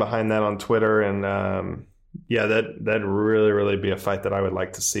steam behind that on Twitter, and that'd really, really be a fight that I would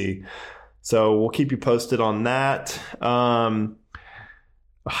like to see. So we'll keep you posted on that.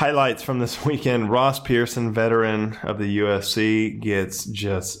 Highlights from this weekend: Ross Pearson, veteran of the UFC, gets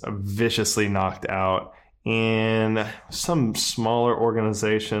just viciously knocked out in some smaller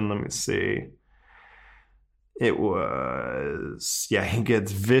organization. Let me see. He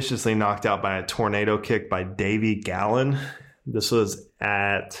gets viciously knocked out by a tornado kick by Davey Gallen. This was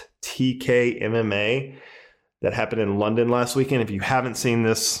at TK MMA. That happened in London last weekend. If you haven't seen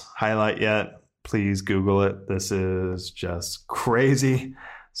this highlight yet, please Google it. This is just crazy.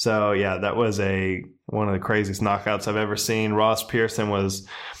 So yeah, that was one of the craziest knockouts I've ever seen. Ross Pearson was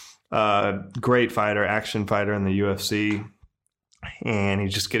a great fighter, action fighter in the UFC, and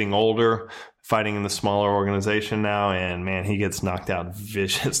he's just getting older. fighting in the smaller organization now, and man, he gets knocked out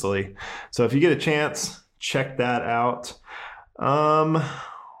viciously. So if you get a chance, check that out.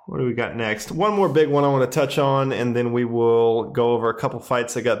 What do we got next? One more big one I want to touch on, and then we will go over a couple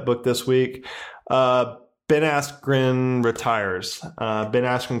fights that got booked this week. Ben Askren retires. Ben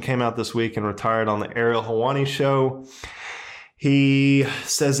Askren came out this week and retired on the Ariel Helwani show. He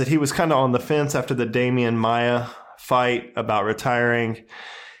says that he was kind of on the fence after the Damian Maia fight about retiring,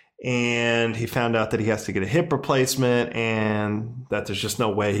 and he found out that he has to get a hip replacement and that there's just no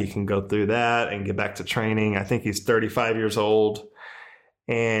way he can go through that and get back to training. I think he's 35 years old,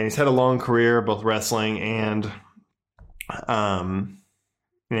 and he's had a long career, both wrestling and in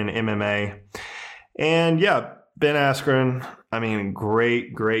MMA. And yeah, Ben Askren, I mean,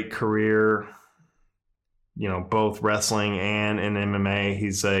 great career, both wrestling and in MMA.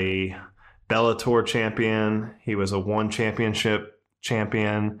 He's a Bellator champion. He was a one championship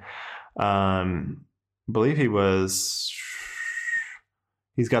champion. I believe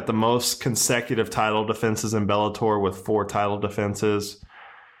he's got the most consecutive title defenses in Bellator with 4 title defenses.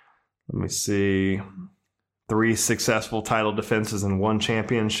 Let me see. 3 successful title defenses and 1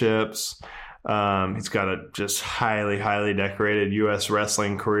 championships. He's got a just highly decorated U.S.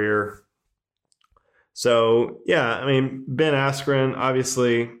 wrestling career. So, yeah, I mean, Ben Askren,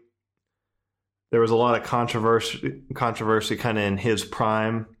 obviously, there was a lot of controversy kind of in his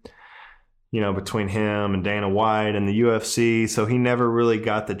prime, between him and Dana White and the UFC. So he never really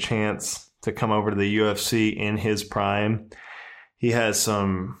got the chance to come over to the UFC in his prime. He has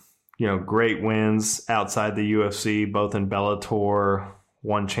some, great wins outside the UFC, both in Bellator,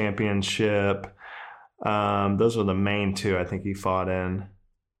 1 championship. Those are the main 2 I think he fought in.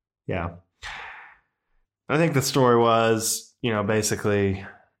 Yeah. I think the story was, basically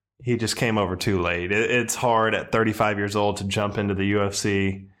he just came over too late. It's hard at 35 years old to jump into the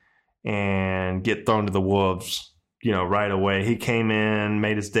UFC and get thrown to the wolves, right away. He came in,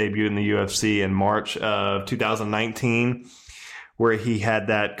 made his debut in the UFC in March of 2019, where he had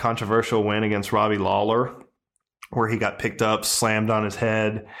that controversial win against Robbie Lawler, where he got picked up, slammed on his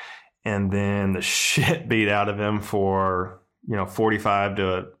head, and then the shit beat out of him for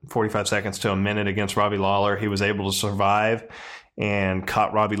 45 seconds to a minute against Robbie Lawler. He was able to survive and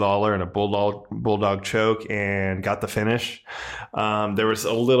caught Robbie Lawler in a bulldog choke and got the finish. There was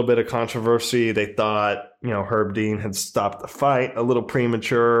a little bit of controversy. They thought, Herb Dean had stopped the fight a little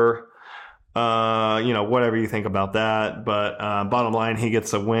premature. Whatever you think about that. But bottom line, he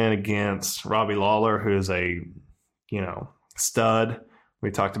gets a win against Robbie Lawler, who is a, stud. We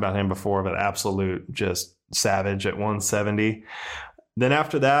talked about him before, but absolute just savage at 170. Then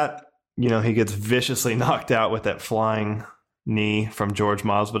after that, he gets viciously knocked out with that flying knee from George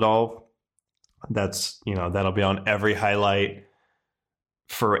Masvidal. That's, that'll be on every highlight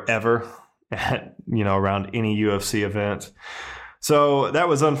forever at, around any UFC event. So that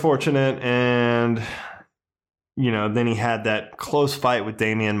was unfortunate. And, then he had that close fight with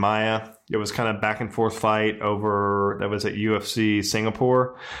Damian Maia. It was kind of back and forth fight that was at UFC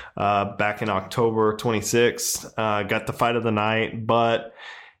Singapore back in October 26th. Got the fight of the night, but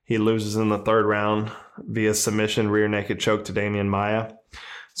he loses in the 3rd round via submission, rear naked choke to Damian Maia.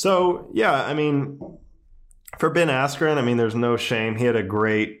 So, yeah, I mean, for Ben Askren, there's no shame. He had a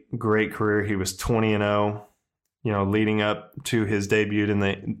great career. He was 20-0, leading up to his debut in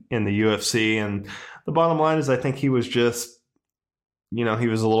the UFC. And the bottom line is I think he was just, he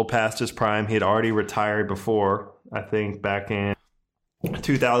was a little past his prime. He had already retired before, I think, back in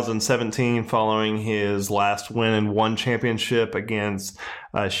 2017 following his last win in 1 championship against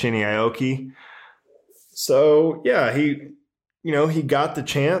Shinya Aoki. So, yeah, he got the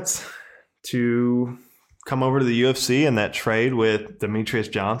chance to come over to the UFC in that trade with Demetrius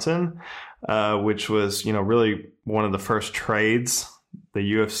Johnson, which was, really one of the first trades the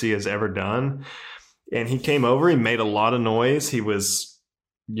UFC has ever done. And he came over, he made a lot of noise. He was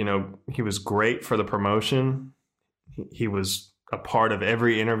great for the promotion. He was a part of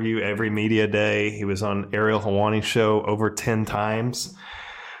every interview, every media day. He was on Ariel Helwani's show over 10 times.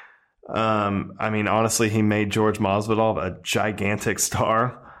 Honestly, he made George Masvidal a gigantic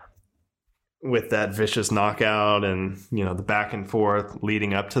star with that vicious knockout and, the back and forth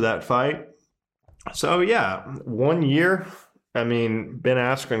leading up to that fight. So, yeah, 1 year. Ben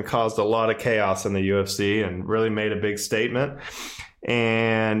Askren caused a lot of chaos in the UFC and really made a big statement.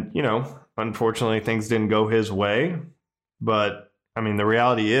 And, unfortunately, things didn't go his way. But, the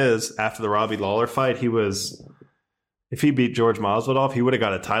reality is, after the Robbie Lawler fight, if he beat George Masvidal, he would have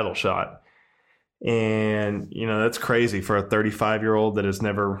got a title shot. And, that's crazy for a 35-year-old that has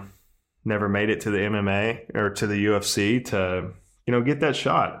never made it to the MMA or to the UFC to get that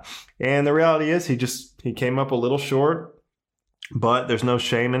shot. And the reality is he came up a little short, but there's no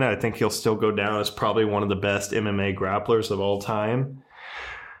shame in it. I think he'll still go down as probably one of the best MMA grapplers of all time.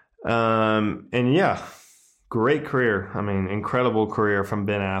 And yeah, great career. I mean, incredible career from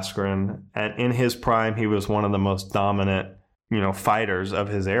Ben Askren. In his prime, he was one of the most dominant, fighters of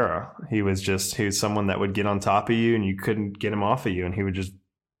his era. He was someone that would get on top of you and you couldn't get him off of you, and he would just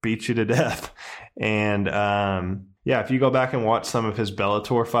beat you to death. And if you go back and watch some of his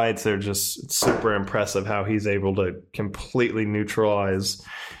Bellator fights, they're just super impressive how he's able to completely neutralize,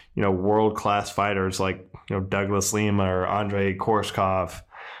 world-class fighters like, Douglas Lima or Andrei Korshkov,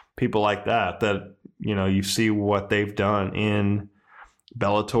 people like that, you see what they've done in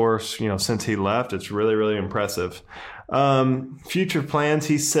Bellator, since he left. It's really, really impressive. Future plans,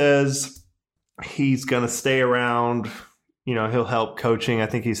 he says he's going to stay around. He'll help coaching. I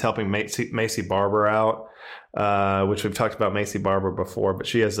think he's helping Maycee Barber out, which we've talked about Maycee Barber before, but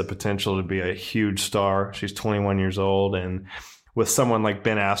she has the potential to be a huge star. She's 21 years old. And with someone like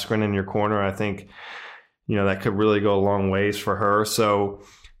Ben Askren in your corner, I think, that could really go a long ways for her. So,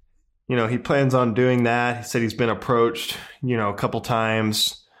 he plans on doing that. He said he's been approached, a couple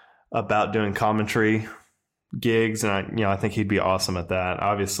times about doing commentary gigs. And I think he'd be awesome at that.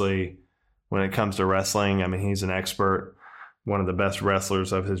 Obviously, when it comes to wrestling, I mean, he's an expert, one of the best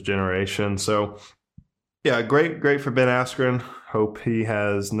wrestlers of his generation. So yeah, great for Ben Askren. Hope he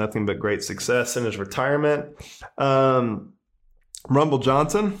has nothing but great success in his retirement. Rumble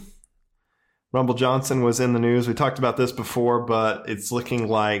Johnson was in the news. We talked about this before, but it's looking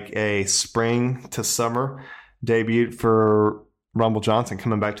like a spring to summer debut for Rumble Johnson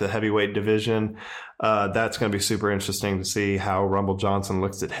coming back to the heavyweight division. That's going to be super interesting to see how Rumble Johnson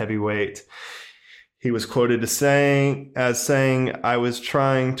looks at heavyweight. He was quoted as saying, I was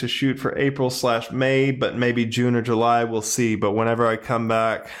trying to shoot for April/May, but maybe June or July, we'll see. But whenever I come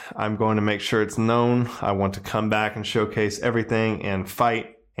back, I'm going to make sure it's known. I want to come back and showcase everything and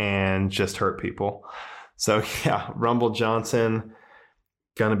fight and just hurt people. So yeah, Rumble Johnson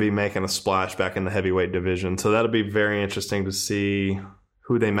going to be making a splash back in the heavyweight division. So that'll be very interesting to see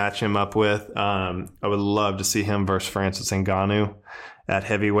who they match him up with. I would love to see him versus Francis Ngannou at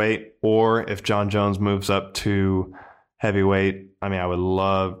heavyweight, or if John Jones moves up to heavyweight. I mean, I would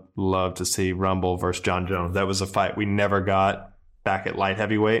love to see Rumble versus John Jones. That was a fight we never got back at light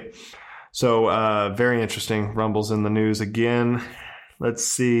heavyweight. So very interesting. Rumble's in the news again. Let's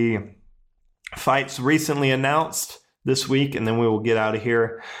see. Fights recently announced this week, and then we will get out of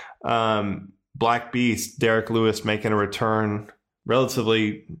here. Black Beast, Derek Lewis making a return,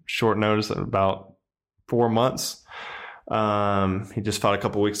 relatively short notice, about 4 months. He just fought a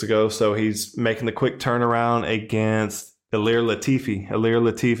couple weeks ago, so he's making the quick turnaround against Ilir Latifi. Ilir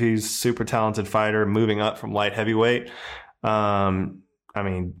Latifi's super talented fighter, moving up from light heavyweight. I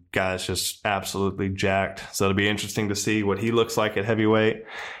mean, guy's just absolutely jacked. So it'll be interesting to see what he looks like at heavyweight.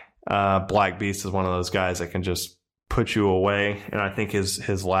 Black Beast is one of those guys that can just put you away. And I think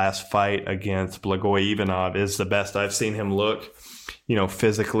his last fight against Blagoy Ivanov is the best I've seen him look,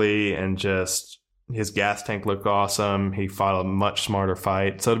 physically, and just his gas tank looked awesome. He fought a much smarter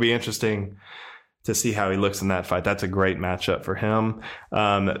fight. So it'll be interesting to see how he looks in that fight. That's a great matchup for him.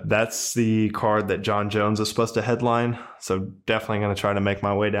 That's the card that John Jones is supposed to headline. So definitely going to try to make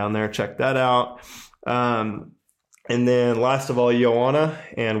my way down there. Check that out. And then last of all, Joanna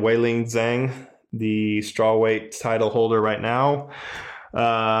and Weili Zhang, the strawweight title holder right now,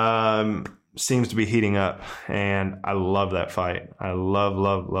 seems to be heating up. And I love that fight. I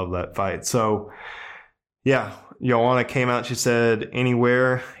love that fight. So yeah, Joanna came out. She said,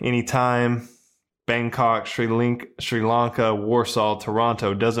 anywhere, anytime, Bangkok, Sri Lanka, Warsaw,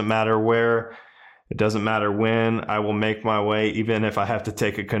 Toronto, doesn't matter where, it doesn't matter when, I will make my way. Even if I have to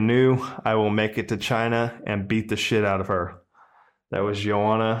take a canoe, I will make it to China and beat the shit out of her. That was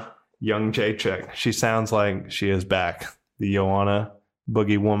Joanna Jędrzejczyk. She sounds like she is back. The Joanna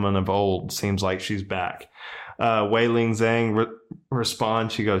Boogie Woman of old seems like she's back. Weili Zhang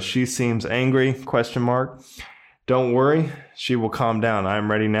responds. She goes, she seems angry, ? Don't worry, she will calm down. I'm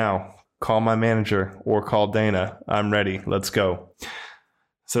ready now. Call my manager or call Dana. I'm ready. Let's go.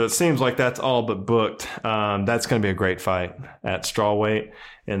 So it seems like that's all but booked. That's going to be a great fight at strawweight.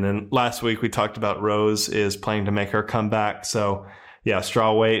 And then last week we talked about Rose is planning to make her comeback. So yeah,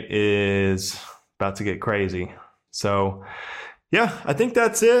 strawweight is about to get crazy. So yeah, I think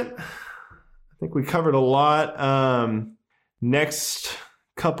that's it. I think we covered a lot. Next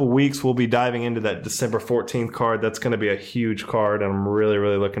couple weeks we'll be diving into that December 14th card. That's going to be a huge card, and I'm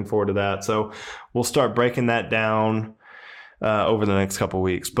really looking forward to that. So we'll start breaking that down over the next couple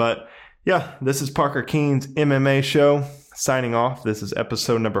weeks. But yeah, this is Parker Keen's MMA show. signing off. This is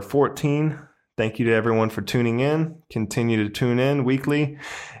episode number 14. Thank you to everyone for tuning in. Continue to tune in weekly,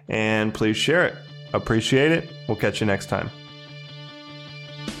 and please share it. Appreciate it. We'll catch you next time.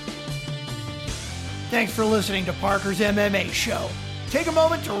 Thanks for listening to Parker's MMA Show. Take a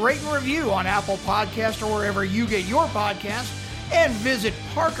moment to rate and review on Apple Podcasts or wherever you get your podcasts, and visit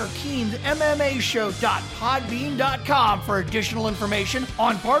ParkerKeensMMAShow.podbean.com for additional information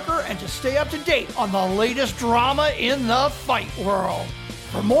on Parker and to stay up to date on the latest drama in the fight world.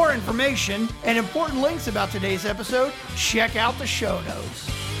 For more information and important links about today's episode, check out the show notes.